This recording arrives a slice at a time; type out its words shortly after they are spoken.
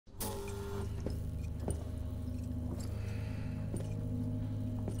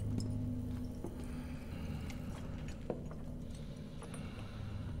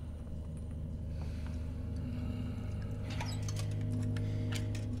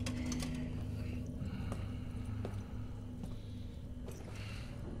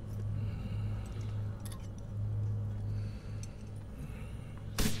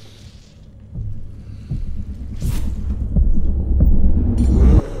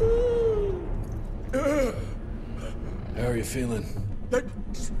you feeling?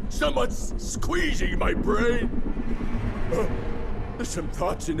 Someone's squeezing my brain. There's some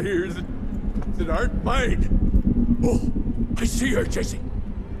thoughts in here that aren't mine. Oh, I see her, Jesse.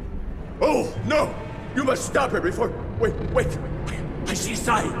 Oh, no! You must stop her before... Wait. I see a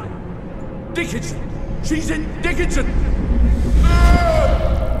sign. Dickinson! She's in Dickinson!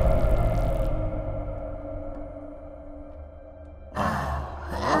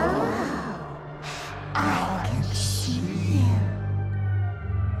 I can see you.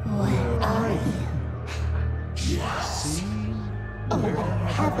 Where are you? Jesse? Oh,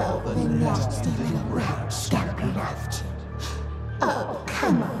 have all the nasty little rats scampered after you? Oh,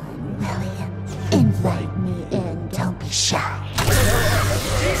 come on, William. Invite me in, don't be shy.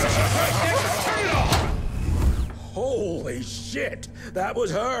 Holy shit! That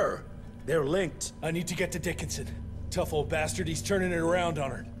was her! They're linked. I need to get to Dickinson. Tough old bastard, he's turning it around on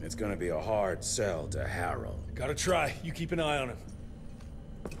her. It's gonna be a hard sell to Harrow. Gotta try. You keep an eye on him.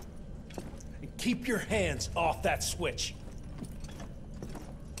 And keep your hands off that switch.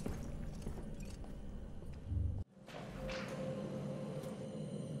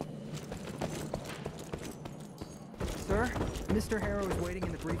 Sir, Mr. Harrow is waiting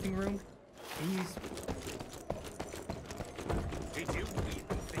in the briefing room. He's... Did you really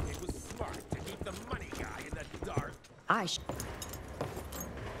think it was smart to keep the money guy in the dark?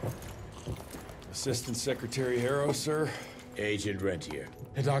 Assistant Secretary Harrow, sir. Agent Rentier.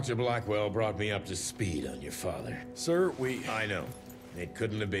 Dr. Blackwell brought me up to speed on your father. Sir, I know. It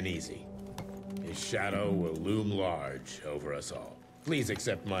couldn't have been easy. His shadow will loom large over us all. Please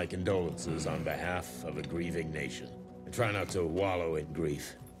accept my condolences on behalf of a grieving nation. And try not to wallow in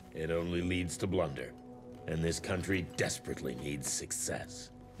grief. It only leads to blunder. And this country desperately needs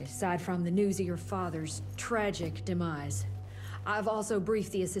success. Aside from the news of your father's tragic demise, I've also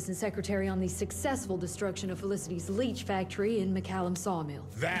briefed the Assistant Secretary on the successful destruction of Felicity's leech factory in McCallum Sawmill.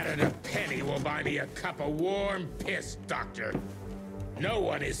 That and a penny will buy me a cup of warm piss, Doctor. No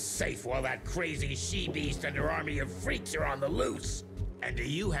one is safe while that crazy she-beast and her army of freaks are on the loose. And do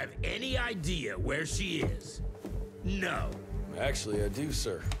you have any idea where she is? No. Actually, I do,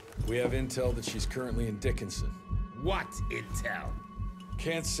 sir. We have intel that she's currently in Dickinson. What intel?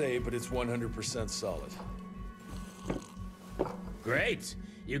 Can't say, but it's 100% solid. Great.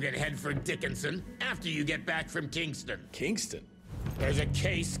 You can head for Dickinson after you get back from Kingston. Kingston? There's a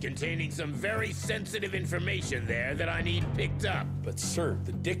case containing some very sensitive information there that I need picked up. But sir,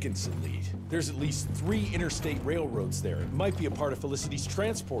 the Dickinson lead. There's at least 3 interstate railroads there. It might be a part of Felicity's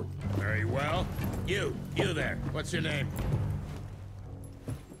transport. Very well. You there. What's your name?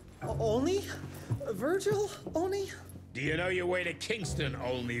 Only? Virgil? Only? Do you know your way to Kingston,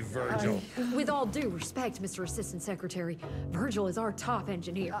 only Virgil? With all due respect, Mr. Assistant Secretary, Virgil is our top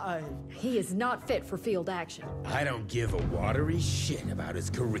engineer. He is not fit for field action. I don't give a watery shit about his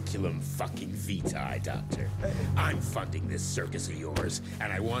curriculum fucking vitae, Doctor. I'm funding this circus of yours,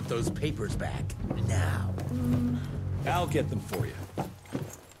 and I want those papers back now. I'll get them for you.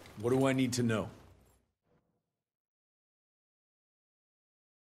 What do I need to know?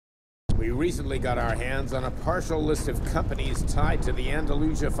 We recently got our hands on a partial list of companies tied to the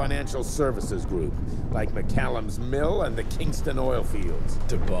Andalusia Financial Services Group, like McCallum's Mill and the Kingston oil fields.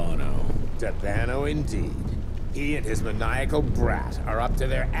 Debano. Debano indeed. He and his maniacal brat are up to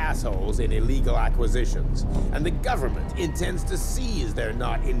their assholes in illegal acquisitions, and the government intends to seize their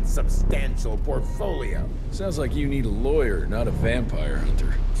not insubstantial portfolio. Sounds like you need a lawyer, not a vampire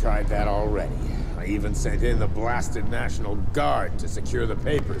hunter. Tried that already. I even sent in the blasted National Guard to secure the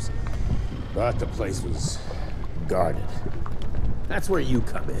papers. But the place was guarded. That's where you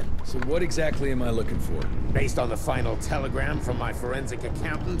come in. So what exactly am I looking for? Based on the final telegram from my forensic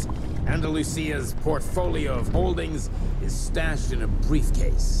accountant, Andalusia's portfolio of holdings is stashed in a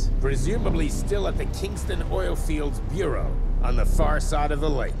briefcase, presumably still at the Kingston Oilfields Bureau on the far side of the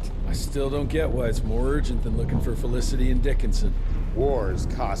lake. I still don't get why it's more urgent than looking for Felicity and Dickinson. Wars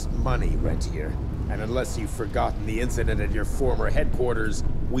cost money, Rentier. And unless you've forgotten the incident at your former headquarters,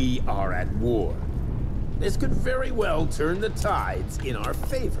 we are at war. This could very well turn the tides in our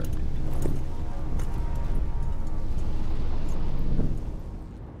favor.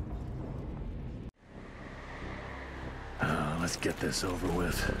 Let's get this over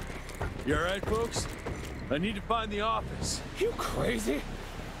with. You alright, folks? I need to find the office. You crazy?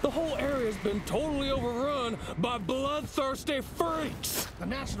 The whole area's been totally overrun by bloodthirsty freaks. The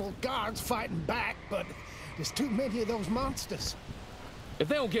National Guard's fighting back, but there's too many of those monsters. If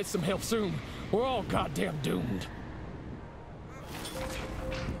they don't get some help soon, we're all goddamn doomed.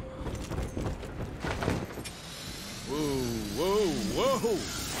 Whoa, whoa, whoa!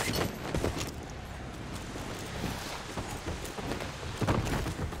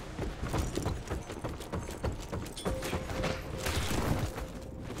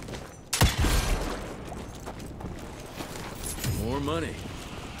 money.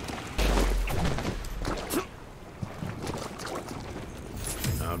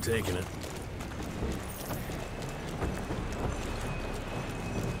 I'm taking it.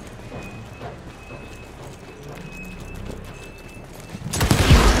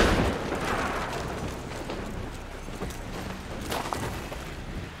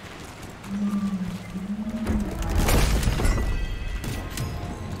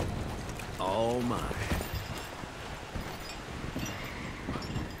 All mine.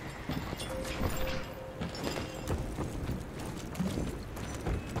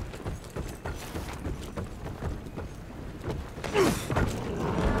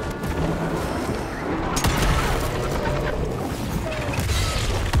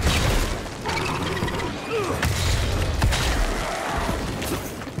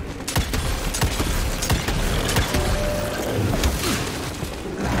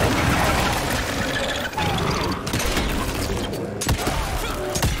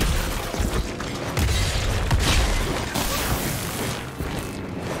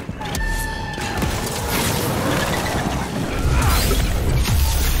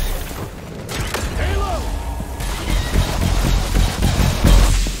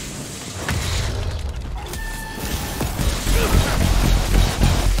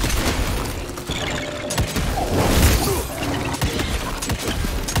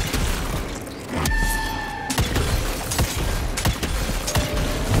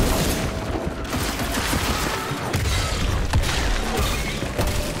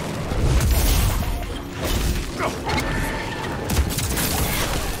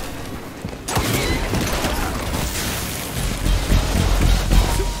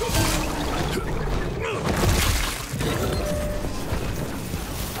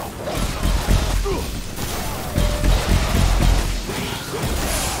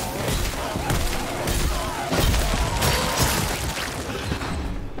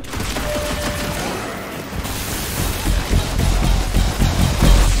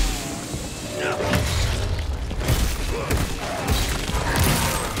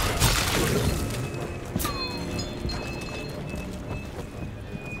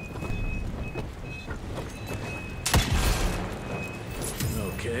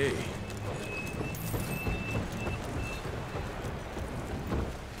 Okay.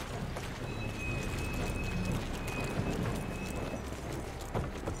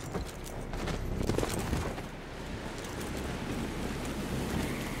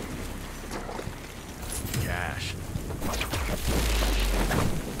 Cash.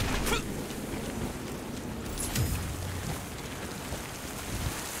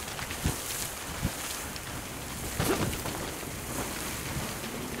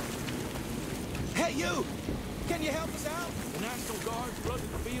 Hey, you! Can you help us out? The National Guard's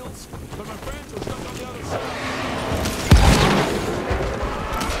flooded the fields, but my friends are stuck on the other side.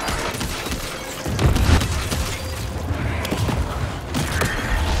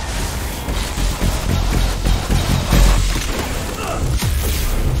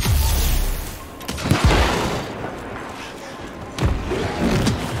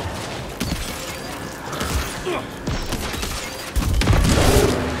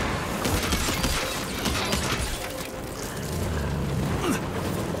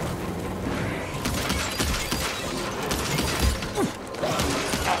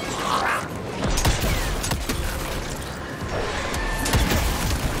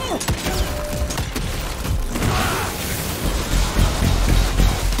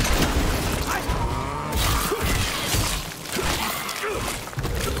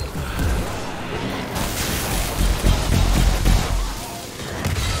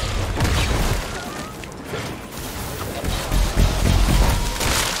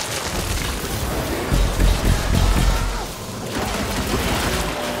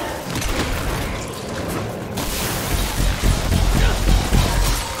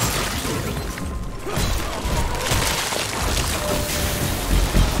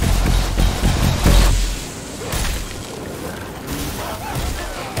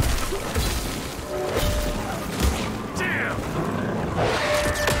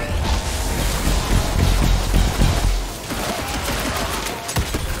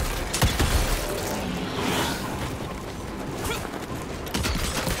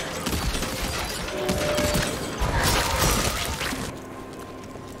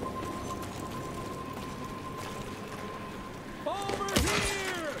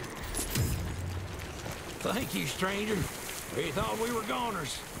 Thank you, stranger. We thought we were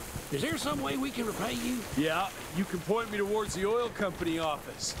goners. Is there some way we can repay you? Yeah, you can point me towards the oil company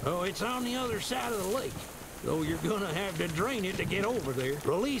office. Oh, it's on the other side of the lake. Though you're gonna have to drain it to get over there.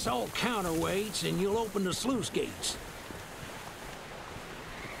 Release all counterweights and you'll open the sluice gates.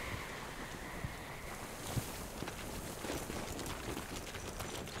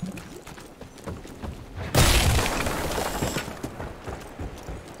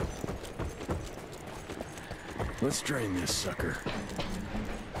 Let's drain this sucker.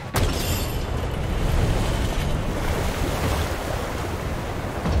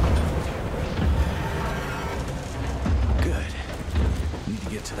 Good. Need to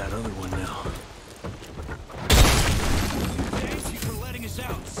get to that other one now. Thank you for letting us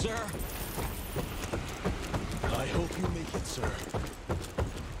out, sir. I hope you make it, sir.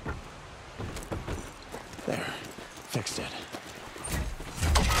 There. Fixed it.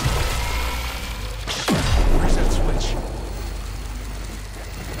 Where's that switch?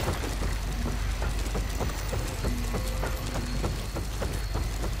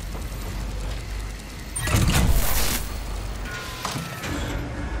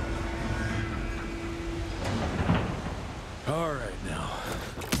 All right now.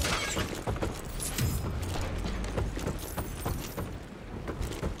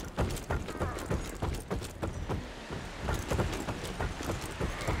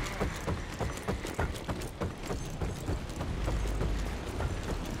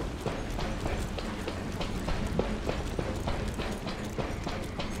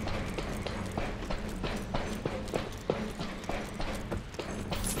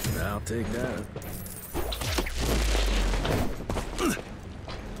 I'll take that.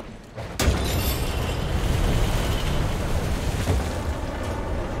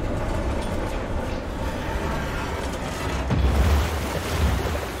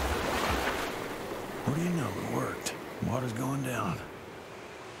 What do you know? It worked. Water's going down.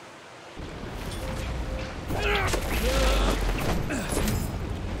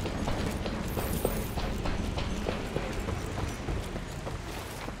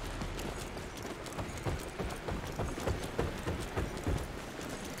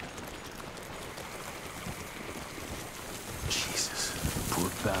 Jesus. Poor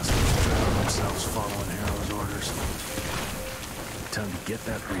bastards drowning themselves following Harrow's orders. Time to get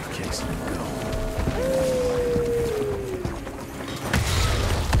that briefcase and go.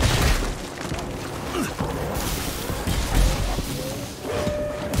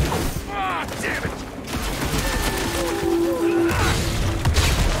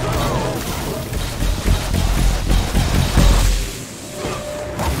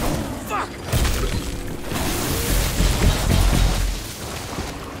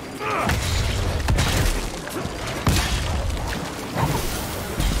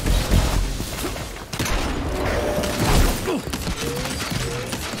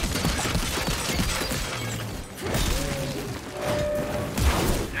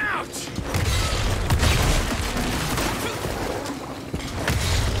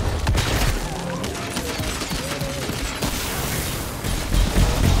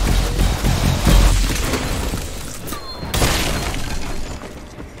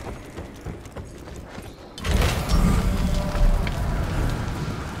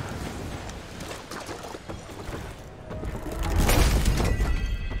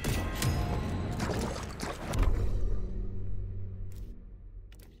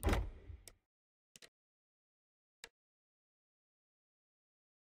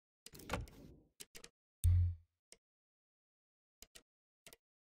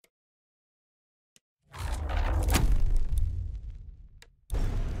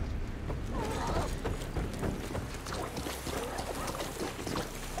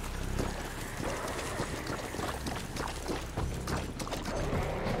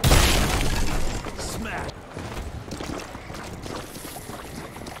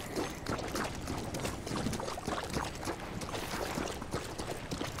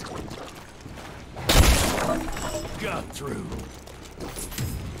 Got through.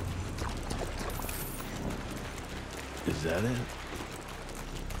 Is that it?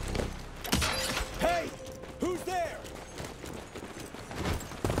 Hey! Who's there?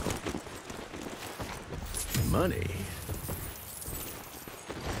 Money?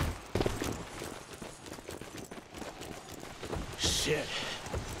 Shit.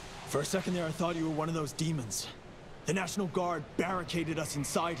 For a second there, I thought you were one of those demons. The National Guard barricaded us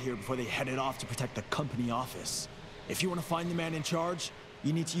inside here before they headed off to protect the company office. If you want to find the man in charge,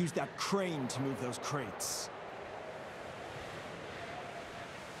 you need to use that crane to move those crates.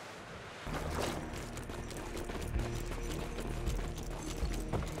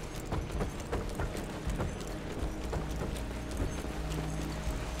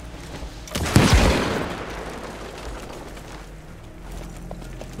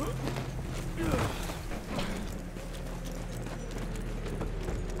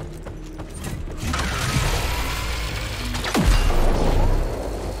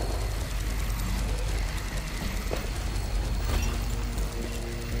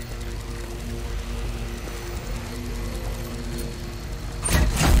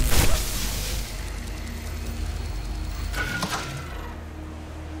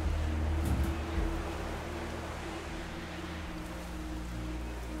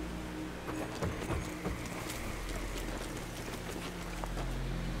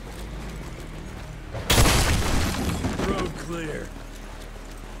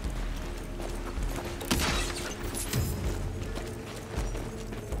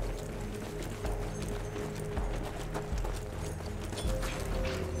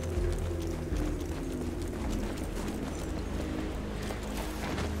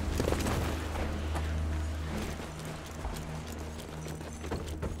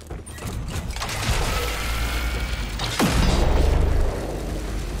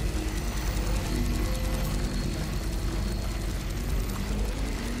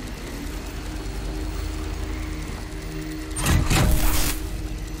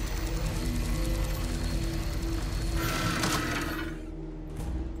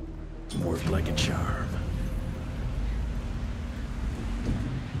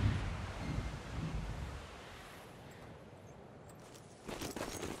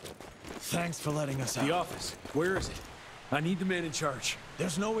 Thanks for letting us out. The office. Where is it? I need the man in charge.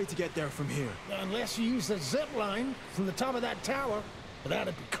 There's no way to get there from here. Unless you use the zip line from the top of that tower. But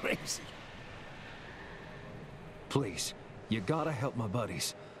that'd be crazy. Please, you gotta help my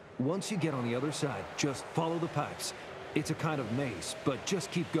buddies. Once you get on the other side, just follow the pipes. It's a kind of maze, but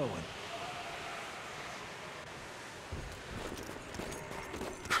just keep going.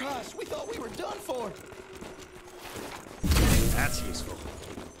 Christ, we thought we were done for. That's useful.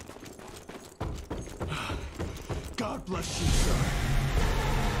 God bless you, sir.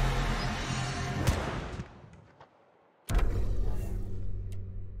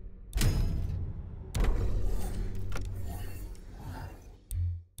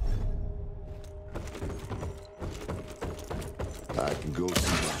 I can go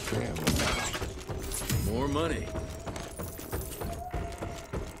see my family now. More money.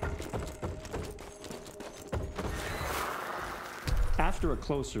 After a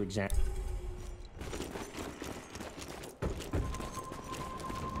closer exam...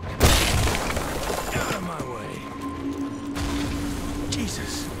 Out of my way.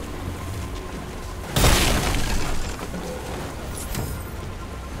 Jesus.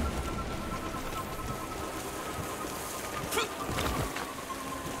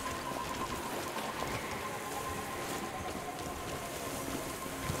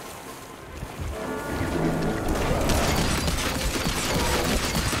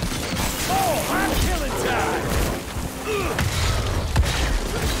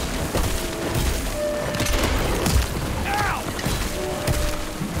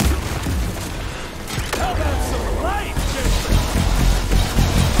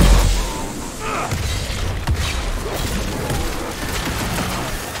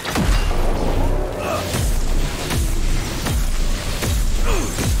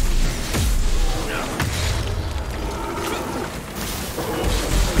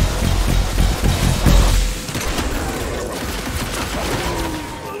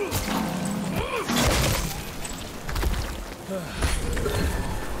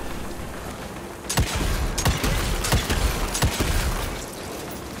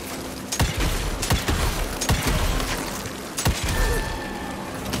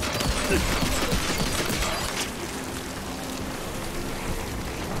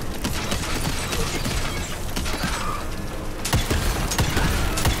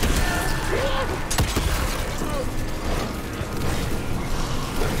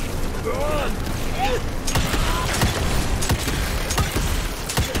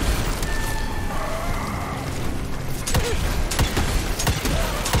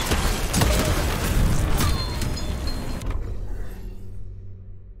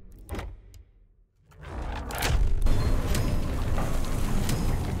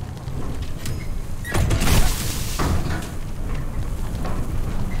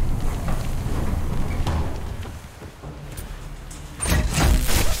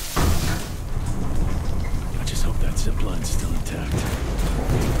 Zipline's still intact.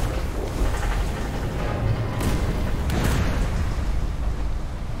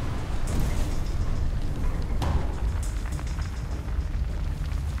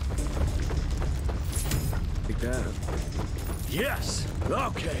 Take that. Yes!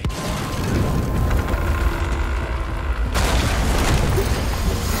 Okay.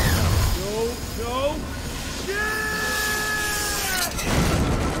 Go! Yeah!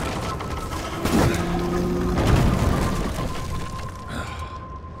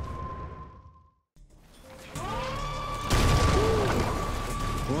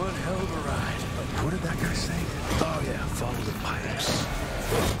 One hell of a ride. What did that guy say? Oh yeah, follow the pipes.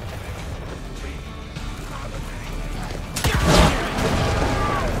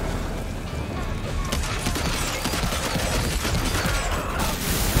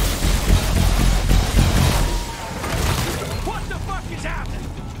 What the fuck is happening?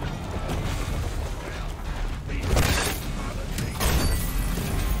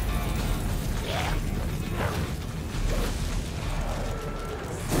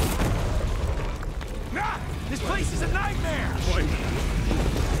 This place is a nightmare!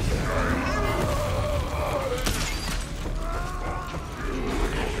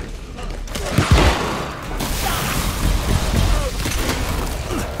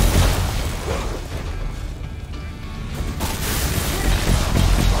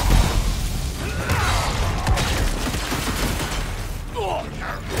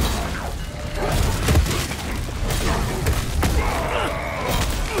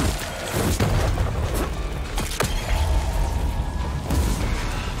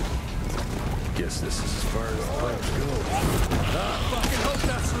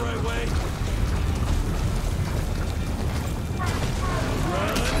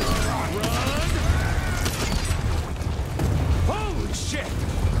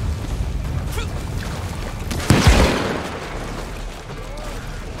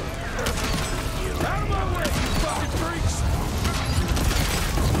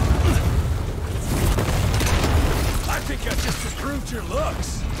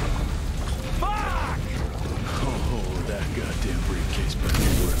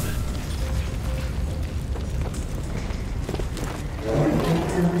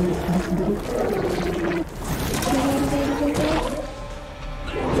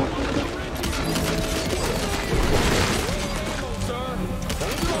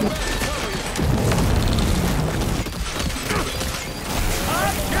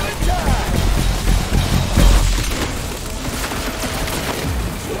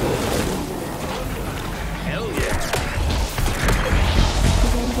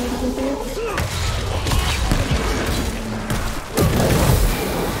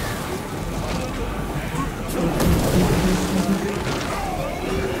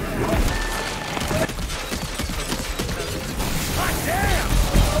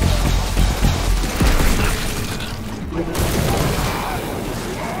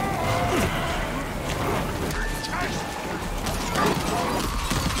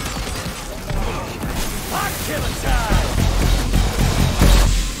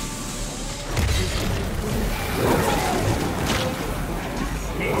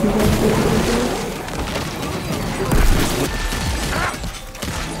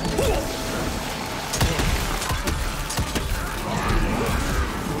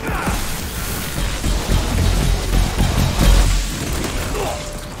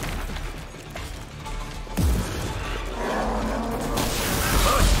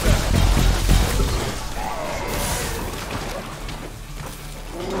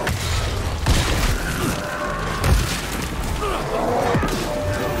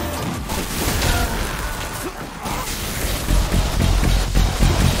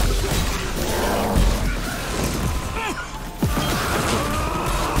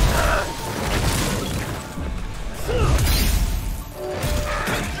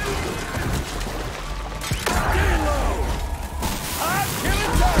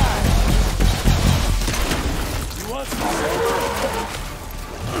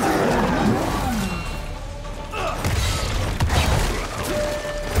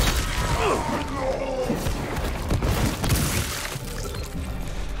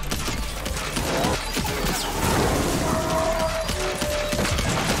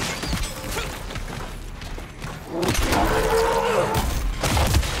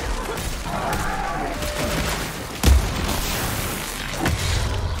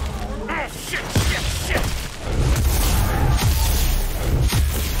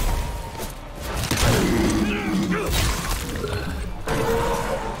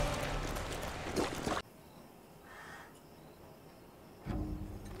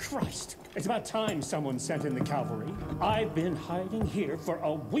 Christ, it's about time someone sent in the cavalry. I've been hiding here for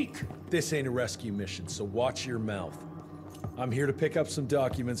a week. This ain't a rescue mission, so watch your mouth. I'm here to pick up some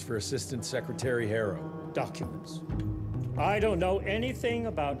documents for Assistant Secretary Harrow. Documents? I don't know anything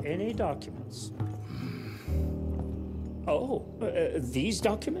about any documents. Oh, these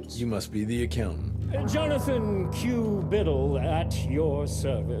documents? You must be the accountant. Jonathan Q. Biddle at your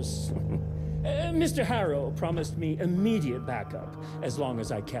service. Mr. Harrow promised me immediate backup as long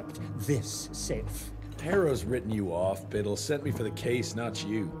as I kept this safe. Harrow's written you off, Biddle. Sent me for the case, not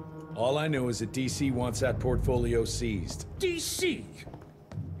you. All I know is that DC wants that portfolio seized. DC?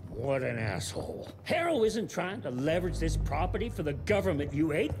 What an asshole. Harrow isn't trying to leverage this property for the government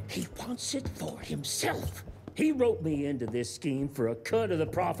you ate. He wants it for himself. He wrote me into this scheme for a cut of the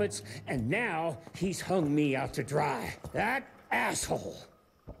profits, and now he's hung me out to dry. That asshole.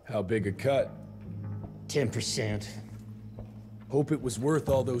 How big a cut? 10%. Hope it was worth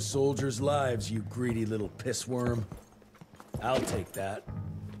all those soldiers' lives, you greedy little pissworm. I'll take that.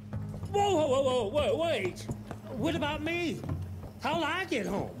 Whoa, wait. What about me? How'll I get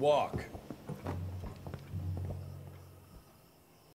home? Walk.